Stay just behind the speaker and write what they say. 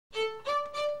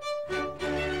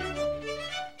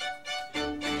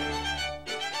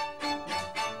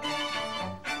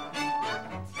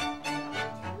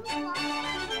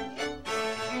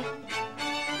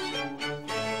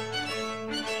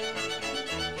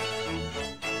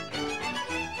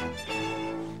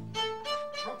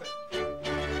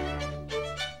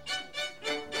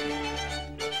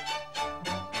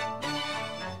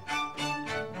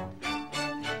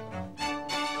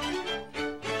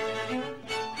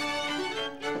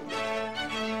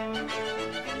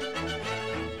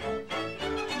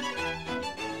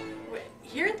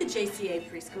JCA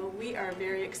Preschool, we are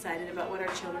very excited about what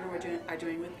our children are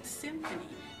doing with the symphony.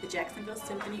 The Jacksonville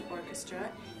Symphony Orchestra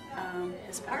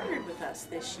has partnered with us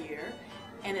this year,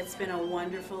 and it's been a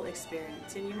wonderful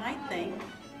experience. And you might think,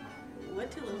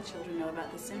 what do little children know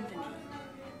about the symphony?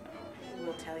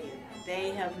 We'll tell you.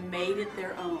 They have made it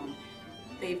their own.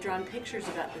 They've drawn pictures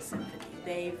about the symphony.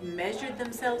 They've measured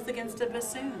themselves against a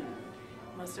bassoon.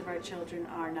 Most of our children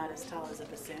are not as tall as a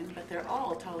bassoon, but they're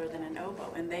all taller than an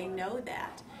oboe, and they know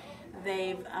that.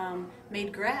 They've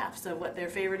made graphs of what their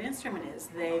favorite instrument is.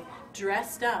 They've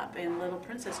dressed up in little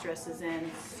princess dresses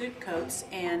and suit coats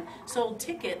and sold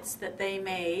tickets that they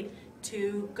made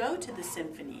to go to the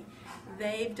symphony.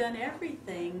 They've done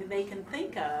everything they can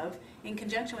think of in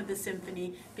conjunction with the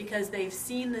symphony because they've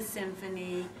seen the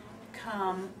symphony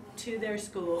come to their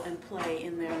school and play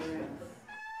in their room.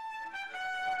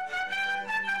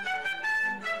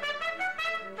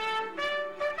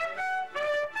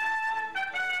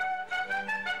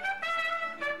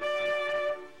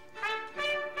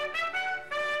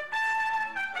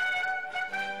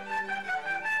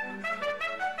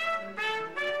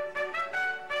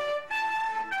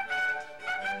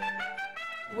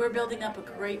 We're building up a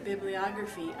great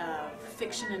bibliography of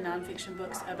fiction and nonfiction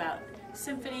books about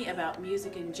symphony, about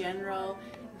music in general,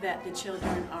 that the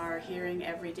children are hearing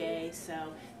every day. So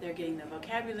they're getting the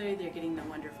vocabulary, they're getting the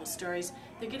wonderful stories,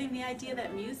 they're getting the idea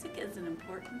that music is an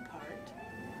important part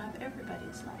of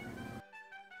everybody's life.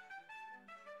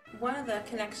 One of the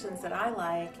connections that I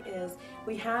like is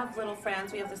we have little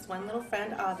friends. We have this one little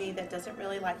friend, Avi, that doesn't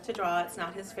really like to draw. It's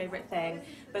not his favorite thing.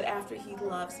 But after he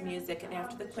loves music and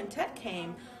after the quintet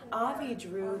came, Avi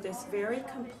drew this very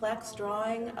complex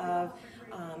drawing of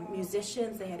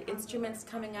musicians. They had instruments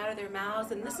coming out of their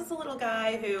mouths. And this is a little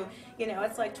guy who, you know,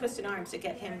 it's like twisting arms to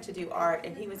get him to do art.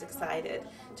 And he was excited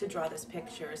to draw this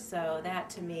picture. So that,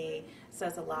 to me,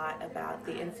 says a lot about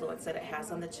the influence that it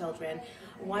has on the children.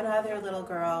 One other little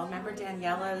girl, remember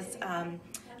Daniela's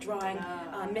drawing?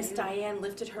 Miss Diane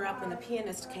lifted her up when the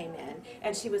pianist came in,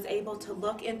 and she was able to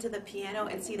look into the piano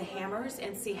and see the hammers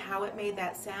and see how it made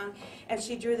that sound. And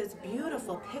she drew this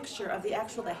beautiful picture of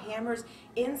the hammers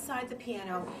inside the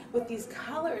piano with these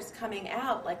colors coming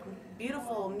out, like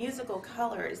beautiful musical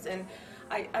colors. And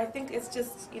I think it's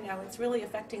just, you know, it's really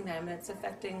affecting them, and it's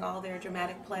affecting all their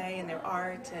dramatic play and their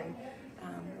art, and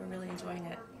we're really enjoying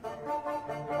it.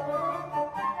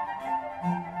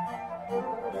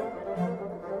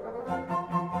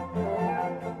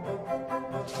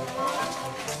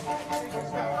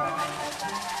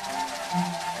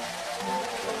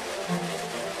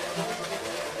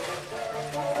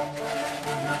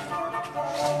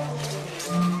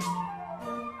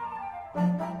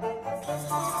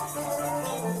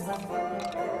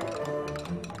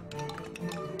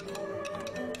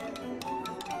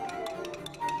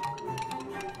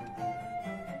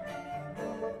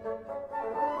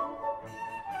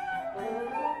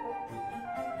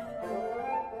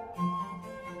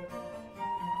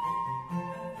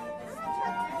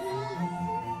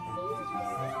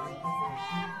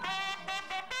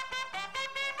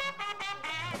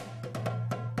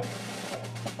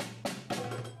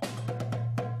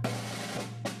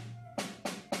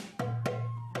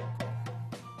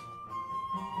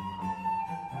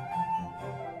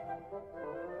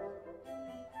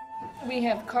 We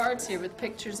have cards here with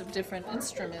pictures of different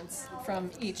instruments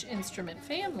from each instrument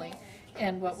family,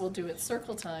 and what we'll do at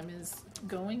circle time is,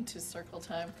 going to circle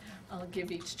time, I'll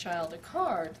give each child a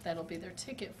card that'll be their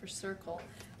ticket for circle.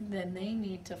 Then they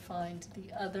need to find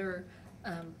the other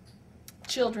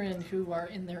children who are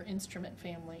in their instrument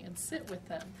family and sit with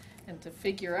them and to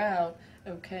figure out,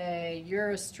 okay,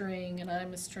 you're a string and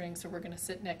I'm a string, so we're going to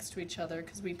sit next to each other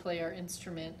because we play our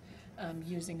instrument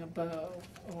using a bow,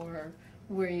 or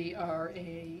we are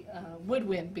a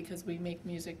woodwind because we make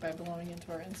music by blowing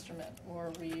into our instrument,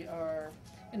 or we are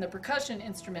in the percussion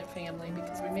instrument family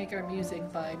because we make our music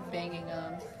by banging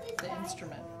on the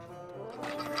instrument.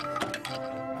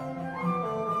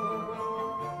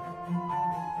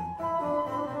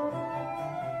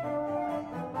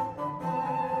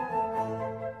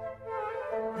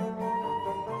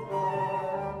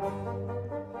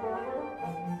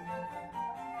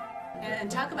 And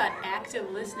talk about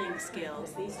active listening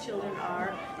skills. These children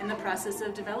are in the process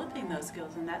of developing those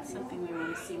skills, and that's something we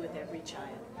want to see with every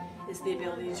child, is the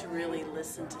ability to really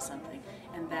listen to something.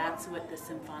 And that's what the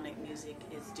symphonic music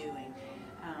is doing.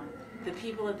 The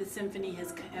people of the symphony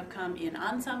have come in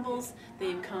ensembles.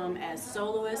 They've come as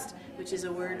soloists, which is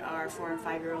a word our 4- and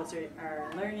 5-year-olds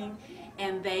are learning,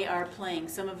 and they are playing.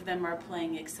 Some of them are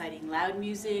playing exciting loud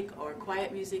music or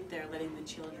quiet music. They're letting the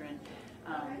children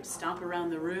stomp around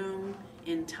the room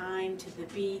in time to the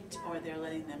beat, or they're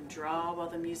letting them draw while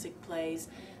the music plays.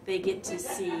 They get to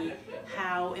see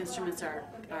how instruments are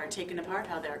taken apart,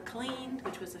 how they're cleaned,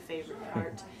 which was a favorite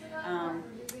part.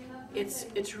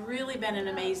 It's really been an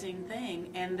amazing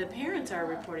thing, and the parents are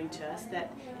reporting to us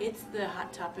that it's the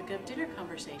hot topic of dinner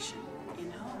conversation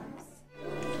in homes.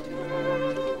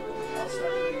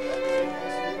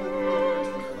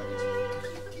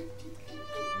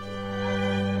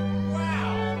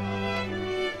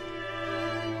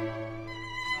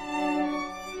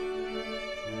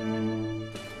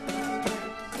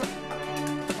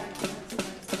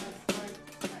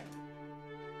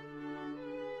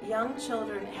 Young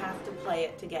children have to play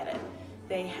it to get it.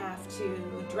 They have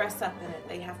to dress up in it.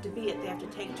 They have to be it. They have to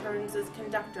take turns as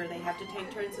conductor. They have to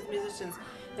take turns as musicians.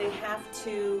 They have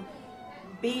to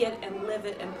be it and live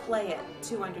it and play it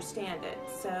to understand it.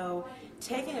 So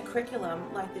taking a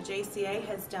curriculum like the JCA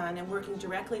has done and working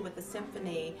directly with the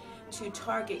symphony to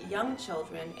target young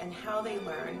children and how they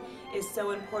learn is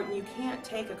so important. You can't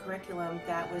take a curriculum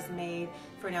that was made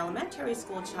for an elementary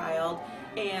school child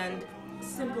and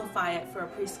simplify it for a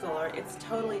preschooler. It's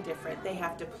totally different. They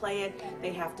have to play it,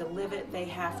 they have to live it, they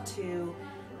have to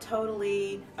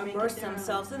totally immerse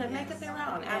themselves in it, make it their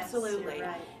own. Absolutely. Yes,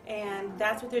 right. And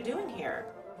that's what they're doing here.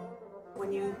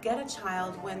 When you get a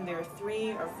child when they're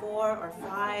 3 or 4 or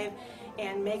 5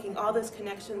 and making all those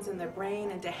connections in their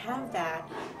brain, and to have that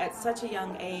at such a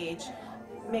young age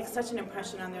makes such an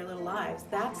impression on their little lives.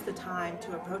 That's the time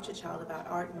to approach a child about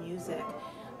art and music,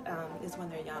 is when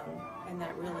they're young, and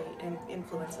that really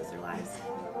influences their lives.